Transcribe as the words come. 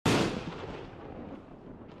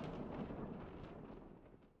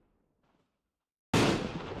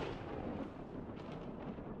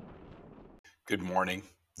Good morning.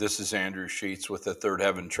 This is Andrew Sheets with the Third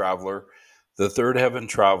Heaven Traveler. The Third Heaven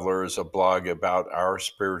Traveler is a blog about our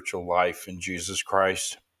spiritual life in Jesus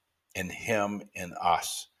Christ and Him in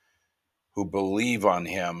us, who believe on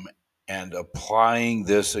Him and applying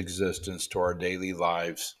this existence to our daily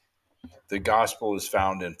lives. The gospel is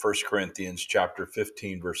found in 1 Corinthians chapter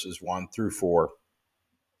 15, verses 1 through 4,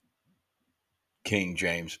 King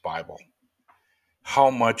James Bible. How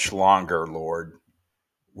much longer, Lord?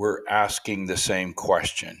 We're asking the same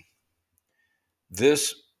question.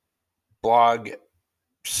 This blog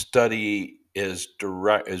study is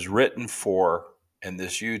written for, and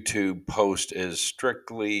this YouTube post is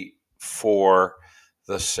strictly for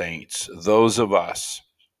the saints, those of us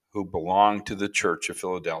who belong to the Church of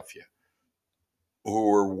Philadelphia,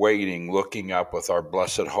 who are waiting, looking up with our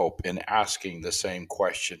blessed hope and asking the same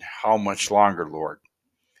question: how much longer, Lord?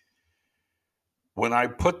 When I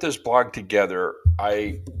put this blog together,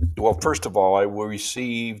 first of all, I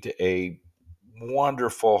received a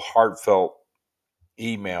wonderful, heartfelt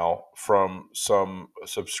email from some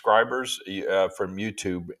subscribers from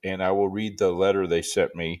YouTube, and I will read the letter they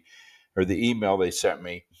sent me, or the email they sent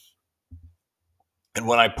me. And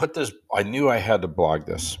when I put this, I knew I had to blog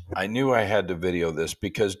this. I knew I had to video this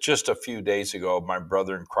because just a few days ago, my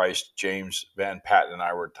brother in Christ, James Van Patten, and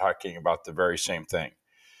I were talking about the very same thing.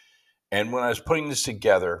 And when I was putting this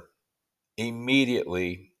together,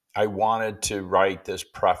 immediately I wanted to write this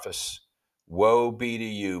preface: woe be to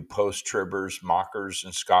you, post-tribbers, mockers,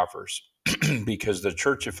 and scoffers, because the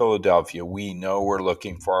Church of Philadelphia, we know we're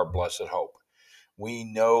looking for our blessed hope. We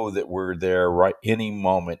know that we're there right any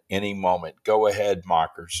moment, any moment. Go ahead,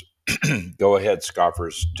 mockers. Go ahead,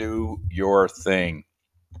 scoffers. Do your thing.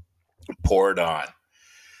 Pour it on.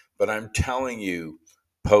 But I'm telling you,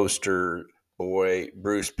 poster boy,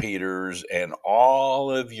 Bruce Peters, and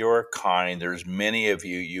all of your kind, there's many of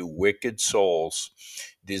you, you wicked souls,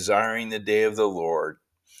 desiring the day of the Lord.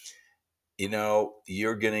 You know,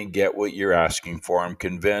 you're going to get what you're asking for, I'm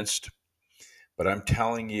convinced. But I'm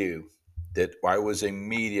telling you that I was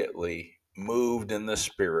immediately moved in the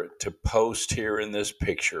Spirit to post here in this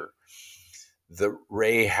picture the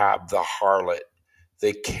Rahab the harlot,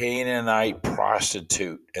 the Canaanite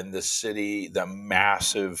prostitute in the city, the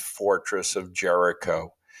massive fortress of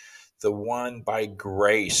Jericho, the one by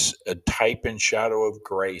grace, a type and shadow of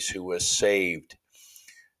grace, who was saved.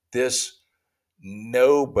 This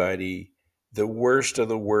nobody, the worst of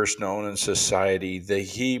the worst known in society, the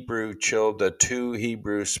two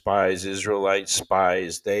Hebrew spies, Israelite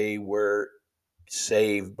spies, they were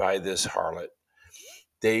saved by this harlot.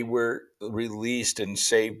 They were released and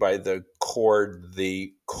saved by the cord.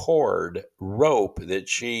 The cord rope that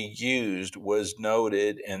she used was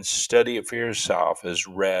noted, and study it for yourself, as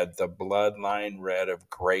red, the bloodline red of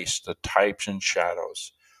grace, the types and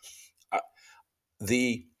shadows.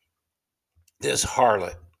 This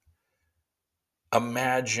harlot,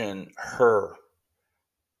 imagine her,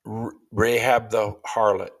 Rahab the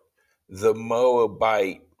harlot, the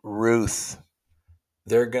Moabite Ruth.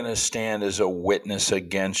 They're going to stand as a witness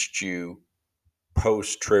against you,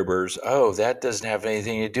 post-tribbers. Oh, that doesn't have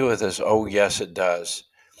anything to do with us. Oh, yes, it does.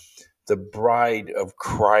 The bride of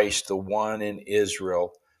Christ, the one in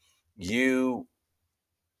Israel, you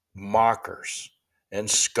mockers and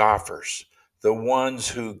scoffers, the ones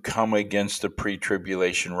who come against the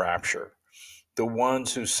pre-tribulation rapture, the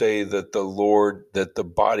ones who say that the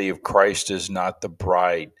body of Christ is not the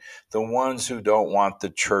bride, the ones who don't want the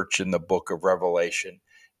church in the book of Revelation,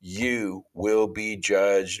 you will be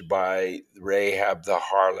judged by Rahab the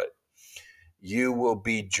harlot. You will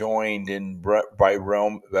be joined by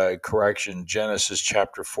Genesis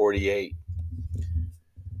chapter 48.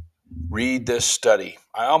 Read this study.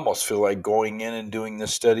 I almost feel like going in and doing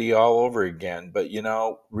this study all over again, but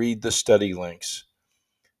read the study links.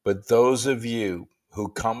 But those of you who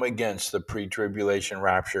come against the pre-tribulation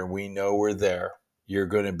rapture, we know we're there. You're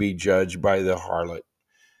going to be judged by the harlot,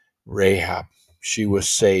 Rahab. She was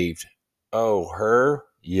saved. Oh, her?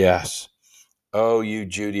 Yes. Oh, you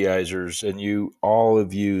Judaizers, and all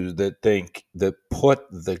of you that put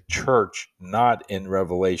the church not in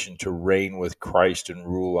Revelation to reign with Christ and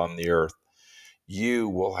rule on the earth. You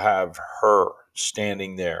will have her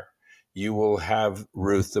standing there. You will have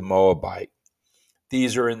Ruth the Moabite.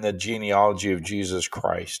 These are in the genealogy of Jesus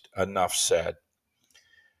Christ. Enough said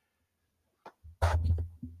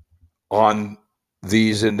on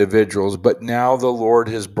these individuals. But now the Lord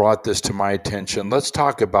has brought this to my attention. Let's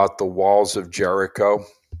talk about the walls of Jericho.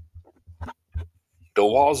 The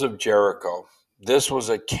walls of Jericho. This was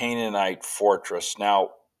a Canaanite fortress.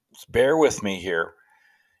 Now, bear with me here.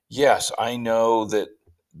 Yes, I know that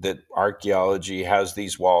that archaeology has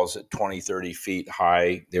these walls at 20, 30 feet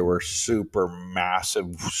high. They were super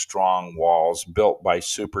massive, strong walls built by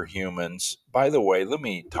superhumans. By the way, let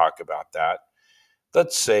me talk about that.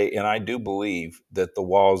 Let's say, and I do believe that the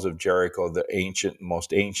walls of Jericho, the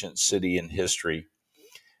most ancient city in history,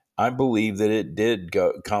 I believe that it did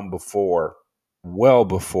come before, well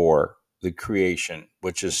before the creation,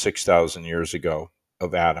 which is 6,000 years ago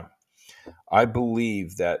of Adam. I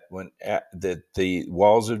believe that that the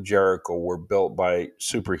walls of Jericho were built by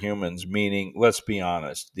superhumans, meaning, let's be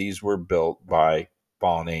honest, these were built by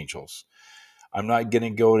fallen angels. I'm not going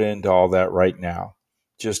to go into all that right now.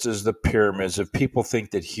 Just as the pyramids, if people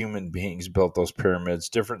think that human beings built those pyramids,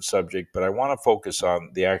 different subject, but I want to focus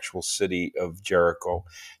on the actual city of Jericho.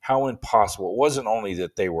 How impossible. It wasn't only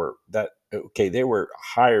that they were they were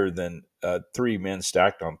higher than three men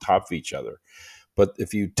stacked on top of each other. But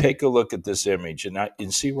if you take a look at this image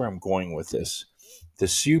and see where I'm going with this, the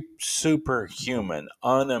superhuman,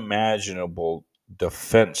 unimaginable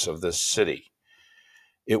defense of this city,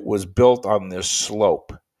 it was built on this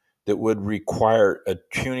slope that would require a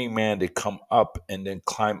puny man to come up and then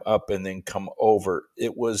climb up and then come over.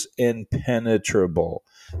 It was impenetrable.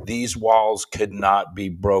 These walls could not be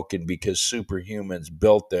broken because superhumans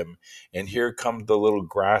built them. And here come the little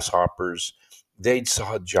grasshoppers. They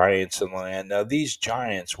saw giants in the land. Now, these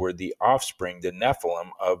giants were the offspring, the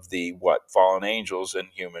Nephilim of the fallen angels and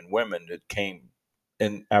human women that came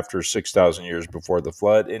and after 6,000 years before the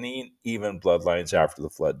flood, and even bloodlines after the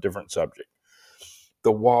flood, different subject.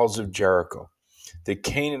 The walls of Jericho. The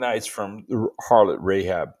Canaanites from the harlot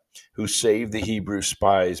Rahab, who saved the Hebrew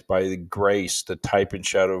spies by the grace, the type and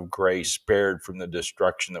shadow of grace, spared from the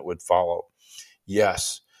destruction that would follow.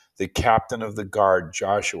 Yes, the captain of the guard,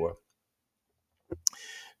 Joshua,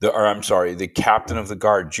 the captain of the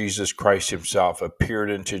guard, Jesus Christ himself, appeared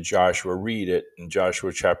unto Joshua. Read it in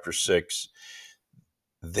Joshua chapter 6.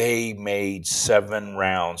 They made 7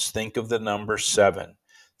 rounds. Think of the number 7.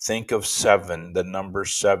 Think of 7, the number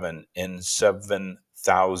 7 in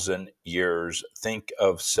 7,000 years. Think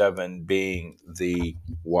of 7 being the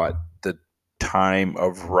time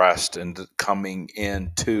of rest and coming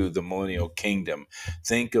into the millennial kingdom.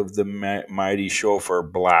 Think of the mighty shofar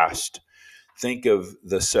blast. Think of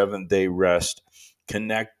the 7th-day rest.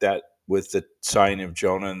 Connect that with the sign of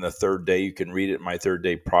Jonah and the 3rd day. You can read it in my 3rd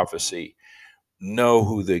day prophecy. Know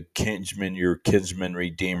who your kinsman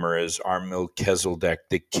redeemer is, our Melchizedek,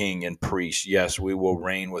 the king and priest. Yes, we will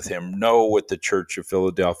reign with him. Know what the Church of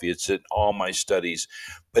Philadelphia. It's in all my studies.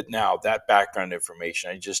 But now that background information,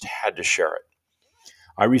 I just had to share it.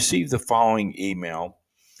 I received the following email,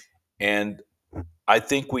 and I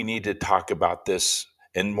think we need to talk about this.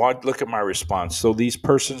 And look at my response. So these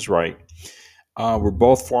persons write, we're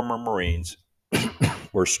both former Marines.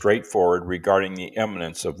 Were straightforward regarding the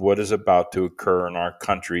imminence of what is about to occur in our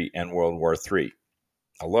country and World War III.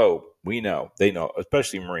 Hello, we know, they know,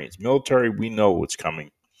 especially Marines. Military, we know what's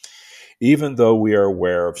coming. Even though we are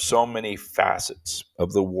aware of so many facets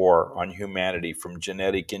of the war on humanity, from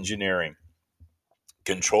genetic engineering,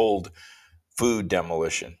 controlled food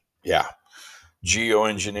demolition,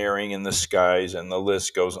 geoengineering in the skies, and the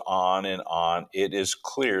list goes on and on, it is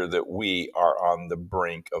clear that we are on the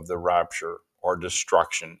brink of the rapture or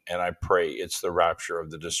destruction, and I pray it's the rapture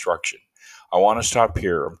of the destruction. I want to stop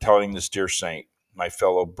here. I'm telling this dear saint, my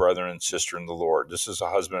fellow brother and sister in the Lord. This is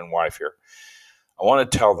a husband and wife here. I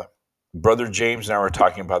want to tell them, Brother James and I were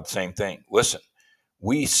talking about the same thing. Listen,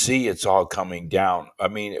 we see it's all coming down. I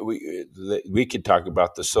mean, we could talk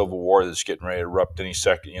about the Civil War that's getting ready to erupt any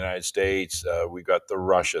second in the United States. We've got the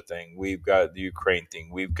Russia thing. We've got the Ukraine thing.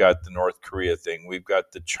 We've got the North Korea thing. We've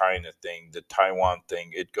got the China thing, the Taiwan thing.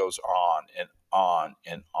 It goes on and on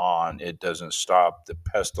and on. It doesn't stop. The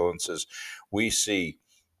pestilences. We see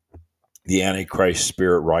the Antichrist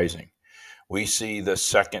spirit rising. We see the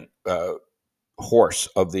second horse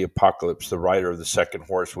of the apocalypse, the rider of the second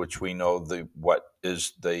horse, which we know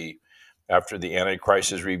after the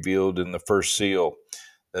Antichrist is revealed in the first seal,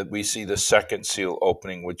 that we see the second seal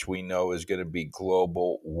opening, which we know is going to be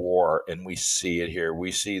global war, and we see it here.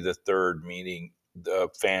 We see the third, meaning the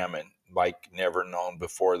famine, like never known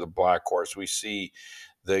before, the black horse. We see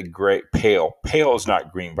the great pale. Pale is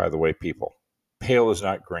not green, by the way, people. Pale is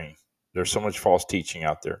not green. There's so much false teaching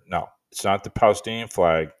out there. No, it's not the Palestinian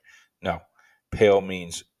flag. No. Pale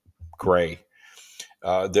means gray.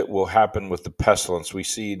 That will happen with the pestilence. We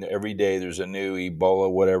see every day there's a new Ebola,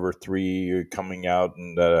 whatever, 3 coming out.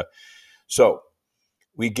 And so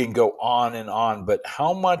we can go on and on, but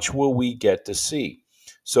how much will we get to see?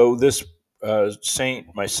 So this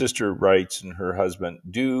Saint, my sister writes, and her husband,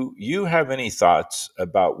 do you have any thoughts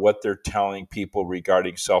about what they're telling people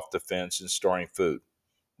regarding self defense and storing food?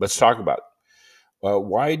 Let's talk about it.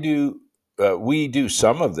 Why do we do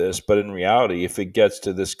some of this, but in reality, if it gets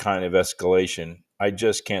to this kind of escalation, I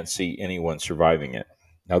just can't see anyone surviving it.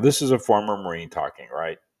 Now, this is a former Marine talking,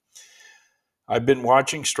 right? I've been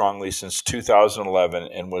watching strongly since 2011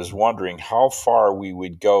 and was wondering how far we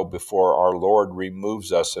would go before our Lord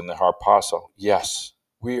removes us in the harpazo. Yes,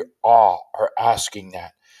 we all are asking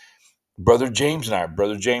that. Brother James and I,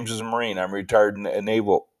 Brother James is a Marine. I'm a retired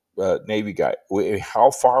naval Navy guy.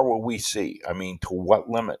 How far will we see? I mean, to what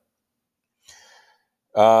limit?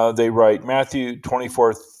 They write, Matthew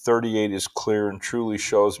 24:38 is clear and truly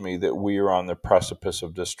shows me that we are on the precipice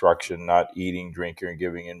of destruction, not eating, drinking, and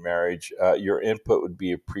giving in marriage. Your input would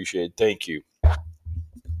be appreciated. Thank you.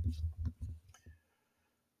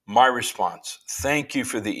 My response, thank you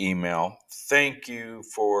for the email. Thank you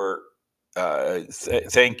for,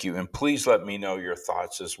 thank you. And please let me know your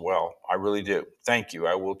thoughts as well. I really do. Thank you.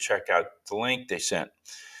 I will check out the link they sent.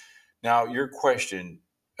 Now, your question,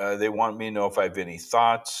 they want me to know if I have any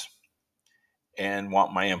thoughts and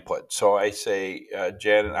want my input. So I say,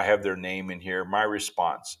 Janet, I have their name in here. My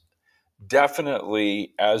response,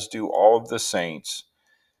 definitely, as do all of the saints,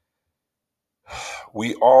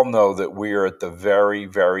 we all know that we are at the very,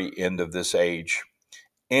 very end of this age.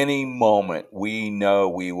 Any moment, we know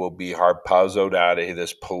we will be harpazoed out of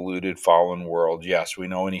this polluted, fallen world. Yes, we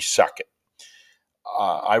know any second.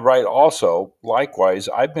 I write also, likewise,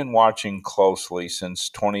 I've been watching closely since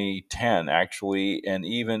 2010, actually, and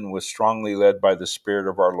even was strongly led by the Spirit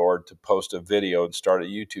of our Lord to post a video and start a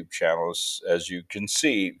YouTube channel. As you can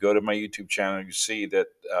see, go to my YouTube channel, you see that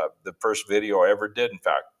the first video I ever did, in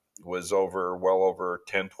fact, was well over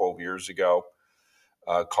 10, 12 years ago,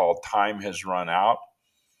 called Time Has Run Out.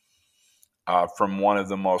 From one of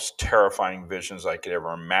the most terrifying visions I could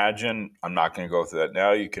ever imagine. I'm not going to go through that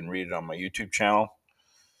now. You can read it on my YouTube channel.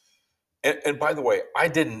 And by the way, I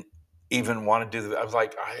didn't even want to do that. I was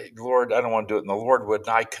like, Lord, I don't want to do it. And the Lord would,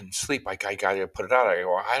 I couldn't sleep. I got to put it out. I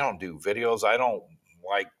go, I don't do videos. I don't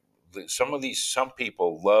like some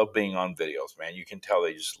people love being on videos, man. You can tell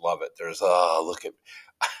they just love it. There's, look at,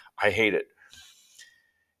 I hate it.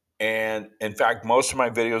 And in fact, most of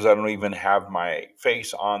my videos, I don't even have my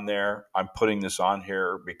face on there. I'm putting this on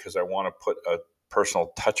here because I want to put a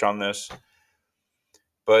personal touch on this.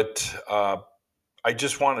 But I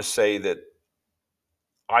just want to say that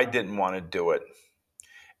I didn't want to do it.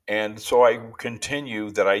 And so I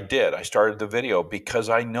continue that I did. I started the video because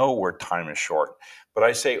I know where time is short. But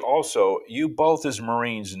I say also, you both as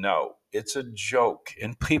Marines know it's a joke.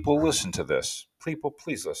 And people listen to this. People,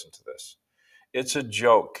 please listen to this. It's a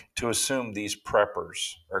joke to assume these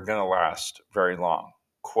preppers are going to last very long.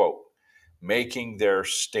 Quote, making their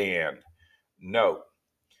stand. Note,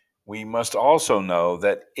 we must also know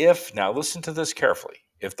that now listen to this carefully,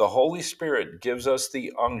 if the Holy Spirit gives us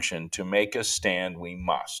the unction to make a stand, we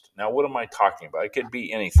must. Now, what am I talking about? It could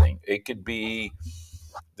be anything. It could be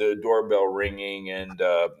the doorbell ringing and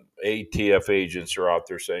ATF agents are out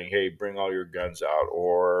there saying, hey, bring all your guns out.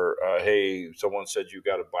 Or, hey, someone said you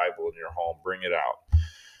got a Bible in your home, bring it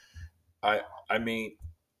out. I mean,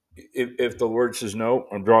 if the Lord says, no,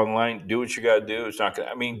 I'm drawing the line, do what you got to do. It's not going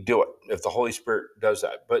to, do it. If the Holy Spirit does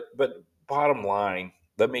that. But bottom line,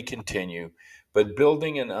 let me continue. But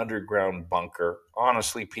building an underground bunker,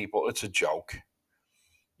 honestly, people, it's a joke.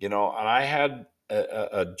 And I had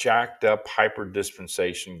a jacked up hyper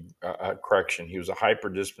dispensation correction. He was a hyper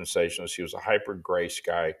dispensationalist. He was a hyper grace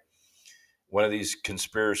guy. One of these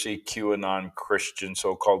conspiracy QAnon Christians,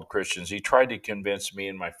 so-called Christians. He tried to convince me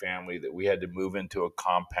and my family that we had to move into a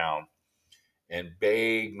compound and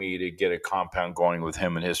beg me to get a compound going with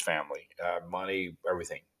him and his family, money,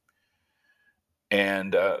 everything.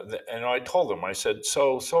 And I told him, I said,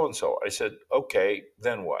 so and so. I said, okay,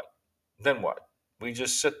 then what? Then what? We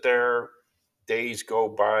just sit there, days go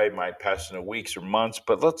by, might pass into weeks or months,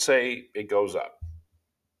 but let's say it goes up.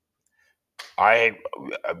 I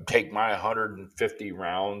take my 150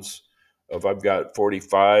 rounds of, I've got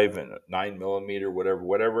 45 and 9mm,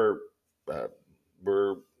 whatever.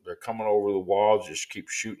 They're coming over the wall, just keep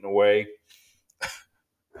shooting away.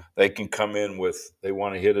 They can come in they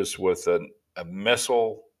want to hit us with a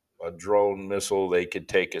missile, a drone missile. They could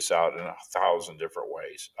take us out in 1,000 different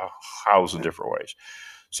ways, 1,000 different ways.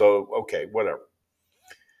 So, okay, whatever.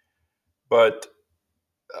 But,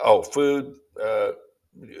 food.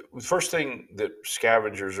 The first thing that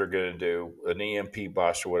scavengers are going to do, an EMP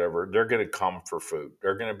bust or whatever, they're going to come for food.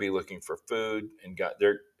 They're going to be looking for food, and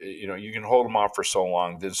you can hold them off for so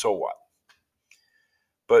long. Then so what?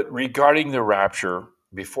 But regarding the rapture,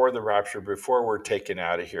 before we're taken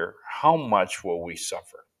out of here, how much will we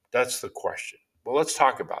suffer? That's the question. Well, let's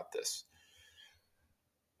talk about this.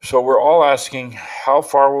 So we're all asking, how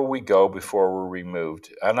far will we go before we're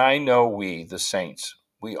removed? And I know we, the saints,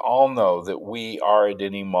 we all know that we are at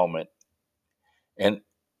any moment. And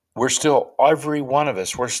we're still, every one of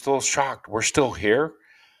us, we're still shocked. We're still here.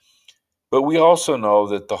 But we also know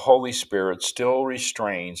that the Holy Spirit still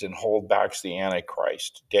restrains and holds back the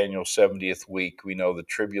Antichrist. Daniel's 70th week, we know the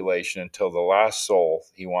tribulation until the last soul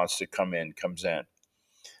he wants to come in comes in.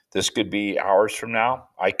 This could be hours from now.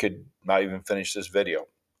 I could not even finish this video,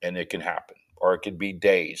 and it can happen. Or it could be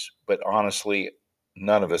days. But honestly,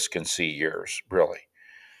 none of us can see years, really.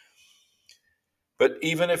 But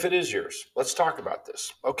even if it is yours, let's talk about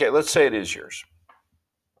this. Okay, let's say it is yours.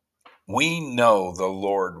 We know the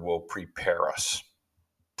Lord will prepare us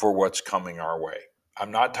for what's coming our way.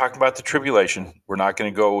 I'm not talking about the tribulation. We're not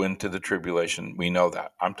going to go into the tribulation. We know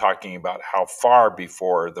that. I'm talking about how far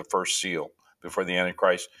before the first seal, before the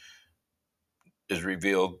Antichrist is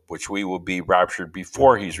revealed, which we will be raptured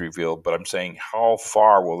before he's revealed. But I'm saying, how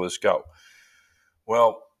far will this go?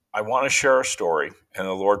 Well, I want to share a story, and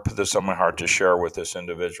the Lord put this on my heart to share with this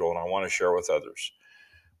individual, and I want to share with others.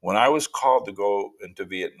 When I was called to go into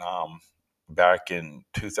Vietnam back in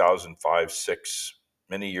 2005, 6,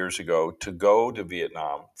 many years ago, to go to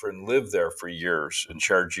Vietnam and live there for years and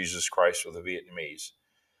share Jesus Christ with the Vietnamese,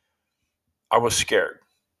 I was scared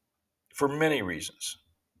for many reasons.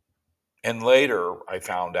 And later I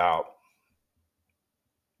found out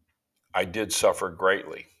I did suffer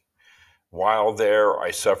greatly. While there, I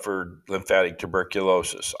suffered lymphatic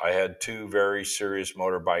tuberculosis. I had 2 very serious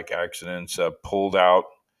motorbike accidents, pulled out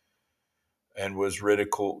and was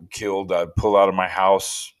ridiculed, pulled out of my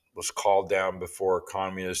house, was called down before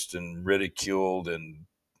communists and ridiculed and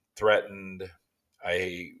threatened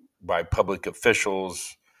by public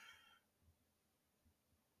officials.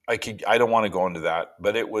 I don't want to go into that,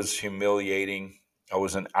 but it was humiliating. I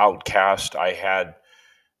was an outcast.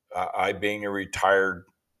 I being a retired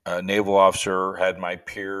naval officer, had my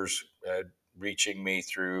peers reaching me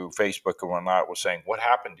through Facebook and whatnot, was saying, "What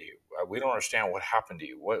happened to you? We don't understand what happened to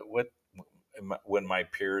you. What?" When my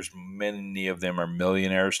peers, many of them are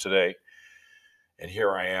millionaires today, and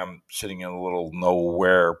here I am sitting in a little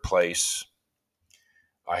nowhere place.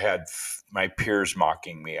 I had my peers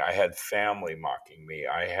mocking me. I had family mocking me.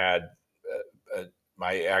 I had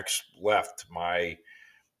my ex left. My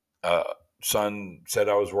uh, son said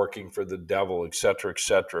I was working for the devil, etc.,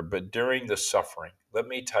 etc. But during the suffering, let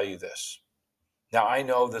me tell you this. Now, I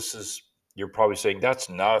know this is, you're probably saying, that's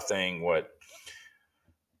nothing what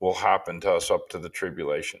will happen to us up to the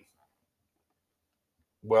tribulation.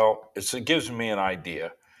 Well, it gives me an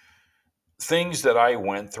idea. Things that I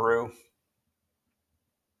went through,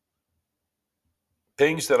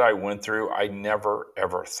 I never,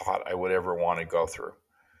 ever thought I would ever want to go through.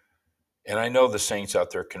 And I know the saints out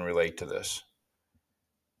there can relate to this.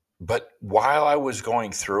 But while I was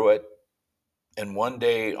going through it, and one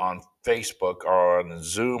day on Facebook or on a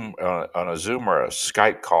Zoom or a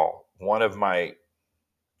Skype call, one of my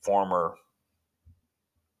former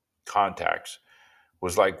contacts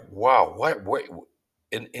was like, "Wow, what?"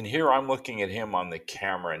 And here I'm looking at him on the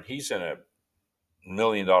camera, and he's in $1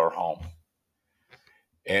 million home,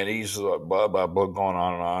 and he's blah blah blah going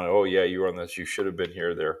on and on. Oh yeah, you were on this. You should have been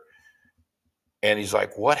here, there. And he's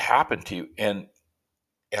like, "What happened to you?" And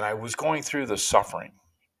I was going through the suffering,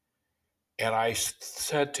 and I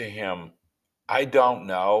said to him, I don't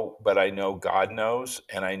know, but I know God knows,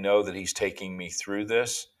 and I know that he's taking me through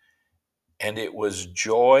this. And it was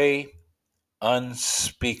joy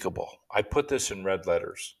unspeakable. I put this in red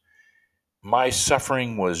letters. My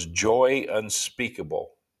suffering was joy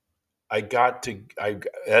unspeakable.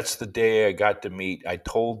 That's the day I got to meet, I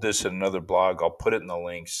told this in another blog, I'll put it in the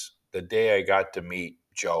links, the day I got to meet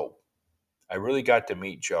Job. I really got to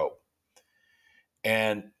meet Job.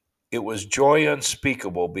 And it was joy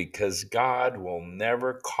unspeakable because God will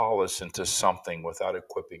never call us into something without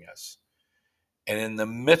equipping us. And in the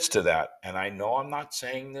midst of that, and I know I'm not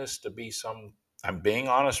saying this to be I'm being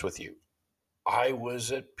honest with you. I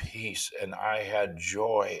was at peace and I had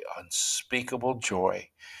joy, unspeakable joy,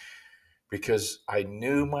 because I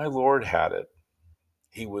knew my Lord had it.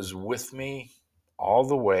 He was with me all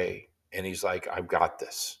the way. And he's like, I've got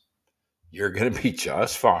this. You're going to be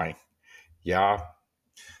just fine. Yeah.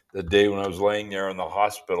 The day when I was laying there in the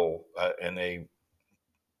hospital in a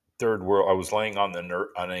third world, I was laying on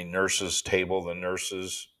on a nurse's table. The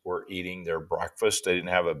nurses were eating their breakfast. They didn't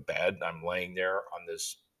have a bed. I'm laying there on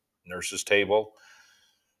this nurse's table.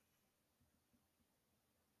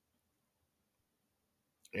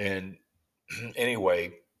 And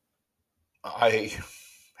anyway, I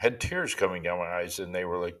had tears coming down my eyes, and they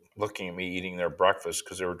were like looking at me eating their breakfast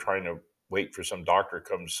because they were trying to wait for some doctor to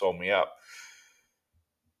come sew me up.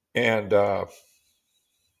 And I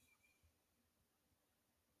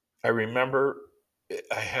remember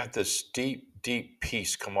I had this deep, deep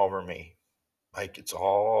peace come over me. Like, it's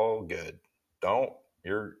all good. Don't,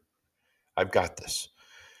 you're, I've got this.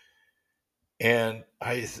 And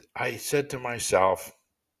I said to myself,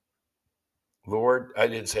 Lord, I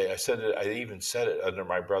didn't say it. I said it. I even said it under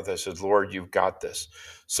my breath. I said, Lord, you've got this.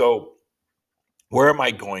 So where am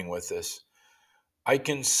I going with this? I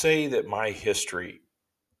can say that my history,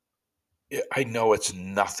 I know it's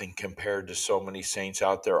nothing compared to so many saints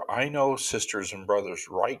out there. I know sisters and brothers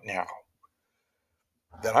right now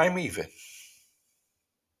that I'm even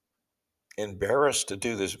embarrassed to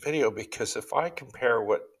do this video, because if I compare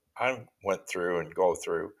what I went through and go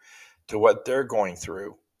through to what they're going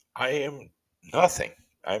through, I am nothing.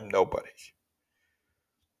 I'm nobody.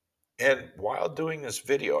 And while doing this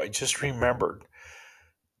video, I just remembered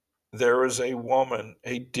there was a woman,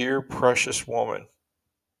 a dear, precious woman.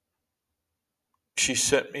 She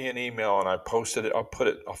sent me an email and I posted it. I'll put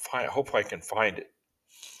it, I'll find, I hope I can find it.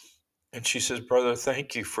 And she says, Brother,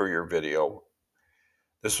 thank you for your video.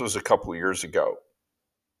 This was a couple of years ago.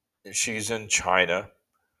 She's in China.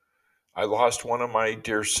 I lost one of my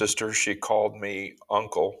dear sisters. She called me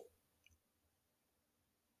uncle.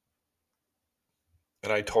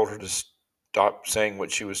 And I told her to stop saying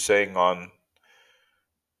what she was saying on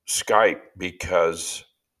Skype, because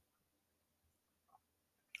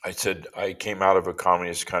I said, I came out of a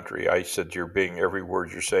communist country. I said, every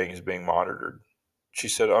word you're saying is being monitored. She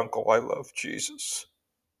said, Uncle, I love Jesus.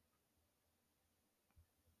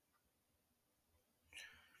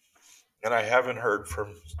 And I haven't heard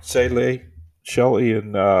from Shelley,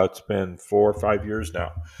 and it's been 4 or 5 years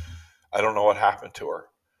now. I don't know what happened to her.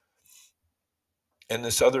 And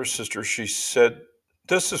this other sister, she said,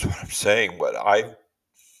 this is what I'm saying. What I've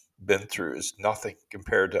been through is nothing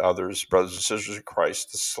compared to others, brothers and sisters in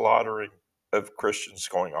Christ. The slaughtering of Christians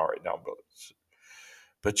going on right now.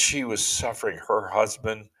 But she was suffering. Her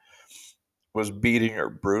husband was beating her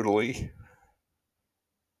brutally.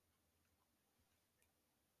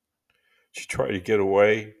 She tried to get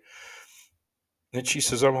away. And she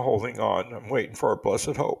says, I'm holding on. I'm waiting for our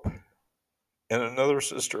blessed hope. And another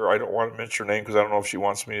sister, I don't want to mention her name because I don't know if she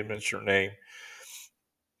wants me to mention her name.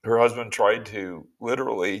 Her husband tried to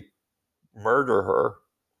literally murder her,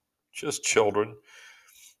 just children.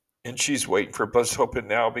 And she's waiting for blessed hope. And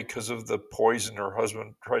now, because of the poison her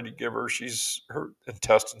husband tried to give her, her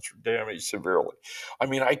intestines are damaged severely. I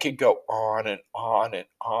mean, I could go on and on and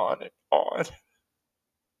on and on.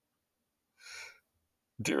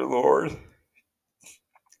 Dear Lord,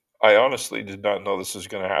 I honestly did not know this was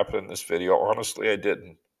going to happen in this video. Honestly, I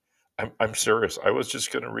didn't. I'm serious. I was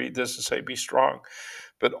just going to read this and say, be strong.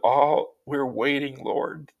 But all we're waiting,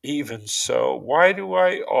 Lord, even so. Why do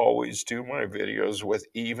I always do my videos with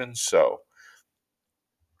even so?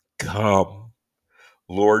 Come,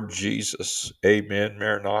 Lord Jesus. Amen,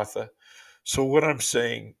 Maranatha. So what I'm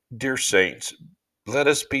saying, dear saints, let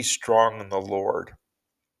us be strong in the Lord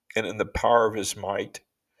and in the power of his might.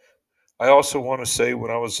 I also want to say,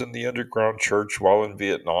 when I was in the underground church while in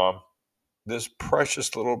Vietnam, this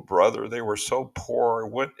precious little brother, they were so poor,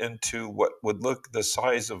 went into what would look the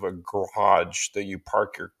size of a garage that you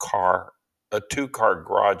park your car, a 2-car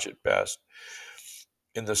garage at best,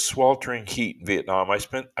 in the sweltering heat in Vietnam.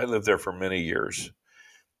 I lived there for many years.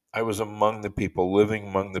 I was among the people, living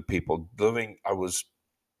among the people, the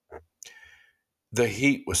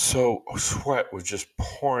heat was so, sweat was just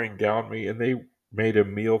pouring down me, and they made a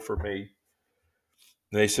meal for me.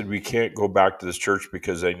 And they said, we can't go back to this church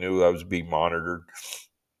because they knew I was being monitored.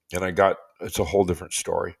 And it's a whole different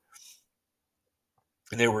story.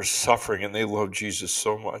 And they were suffering, and they loved Jesus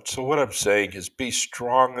so much. So what I'm saying is, be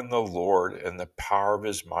strong in the Lord and the power of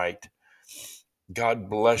his might. God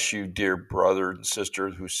bless you, dear brother and sister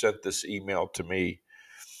who sent this email to me.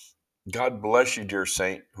 God bless you, dear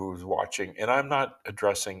saint who's watching. And I'm not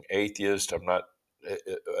addressing atheists. I'm not,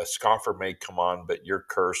 a scoffer may come on, but your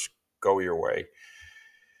curse, go your way.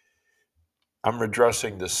 I'm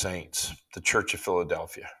addressing the saints, the Church of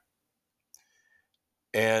Philadelphia.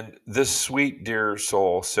 And this sweet, dear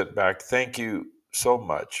soul sent back, thank you so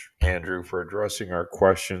much, Andrew, for addressing our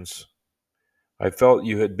questions. I felt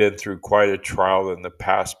you had been through quite a trial in the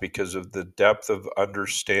past because of the depth of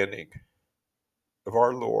understanding of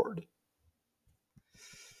our Lord.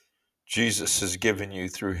 Jesus has given you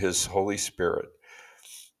through his Holy Spirit.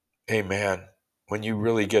 Amen. When you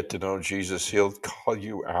really get to know Jesus, he'll call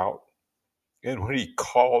you out. And when he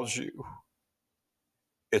calls you,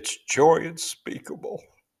 it's joy unspeakable.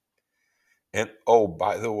 And oh,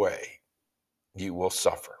 by the way, you will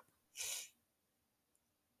suffer.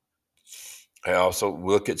 I also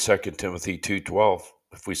look at 2 Timothy 2:12.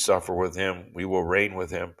 If we suffer with him, we will reign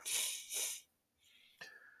with him.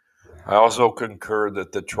 I also concur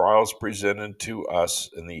that the trials presented to us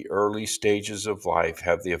in the early stages of life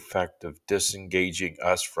have the effect of disengaging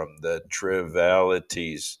us from the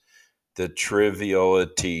trivialities, the trivial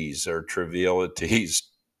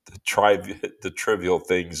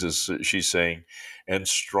things, as she's saying, and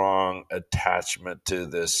strong attachment to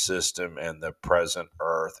this system and the present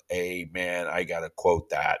earth. Amen. I got to quote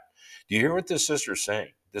that. Do you hear what this sister's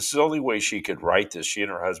saying? This is the only way she could write this. She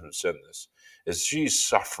and her husband said this, is she's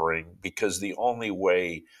suffering because the only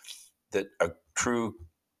way that a true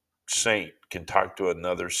saint can talk to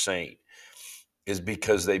another saint is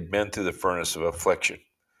because they've been through the furnace of affliction.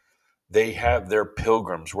 They have their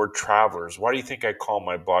pilgrims. We're travelers. Why do you think I call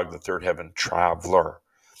my blog The Third Heaven Traveler?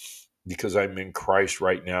 Because I'm in Christ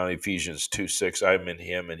right now. Ephesians 2:6. I'm in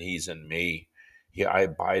him and he's in me. I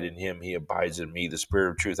abide in him. He abides in me. The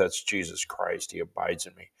Spirit of truth, that's Jesus Christ. He abides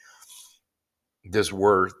in me. This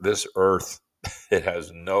earth, I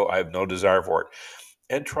have no desire for it.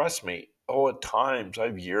 And trust me, at times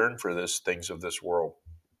I've yearned for things of this world.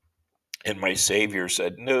 And my Savior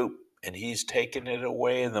said, nope. And he's taken it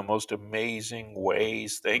away in the most amazing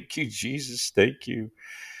ways. Thank you, Jesus. Thank you.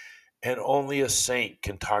 And only a saint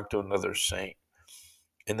can talk to another saint.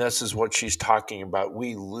 And this is what she's talking about.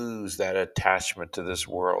 We lose that attachment to this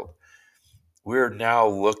world. We're now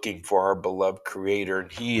looking for our beloved Creator,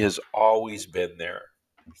 and he has always been there.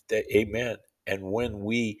 Amen. And when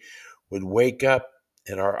we would wake up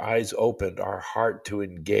and our eyes opened, our heart to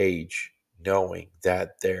engage, knowing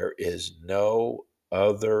that there is no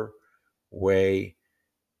other way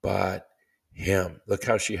but him. Look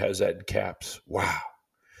how she has that in caps. Wow.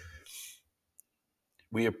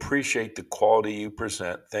 We appreciate the quality you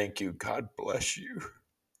present. Thank you. God bless you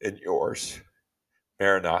and yours.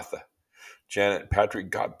 Maranatha. Janet and Patrick,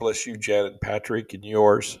 God bless you, Janet and Patrick, and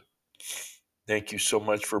yours. Thank you so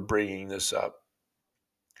much for bringing this up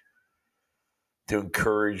to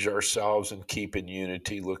encourage ourselves and keep in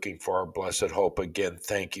unity, looking for our blessed hope. Again,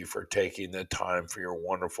 thank you for taking the time for your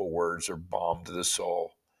wonderful words. Are balm to the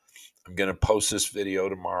soul. I'm going to post this video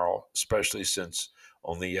tomorrow, especially since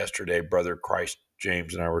only yesterday, Brother Christ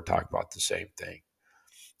James and I were talking about the same thing.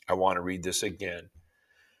 I want to read this again.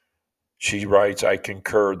 She writes, I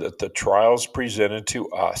concur that the trials presented to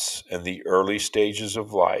us in the early stages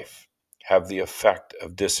of life have the effect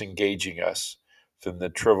of disengaging us from the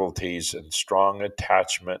trivialities and strong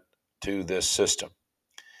attachment to this system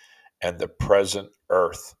and the present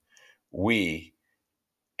earth. We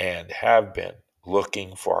and have been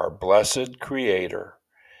looking for our blessed Creator,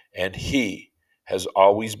 and he has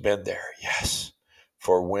always been there. Yes.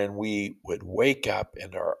 For when we would wake up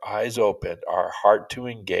and our eyes opened, our heart to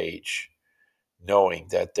engage, knowing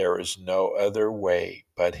that there is no other way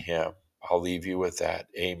but him. I'll leave you with that.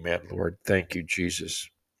 Amen, Lord. Thank you, Jesus.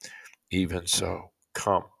 Even so,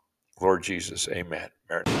 come, Lord Jesus. Amen.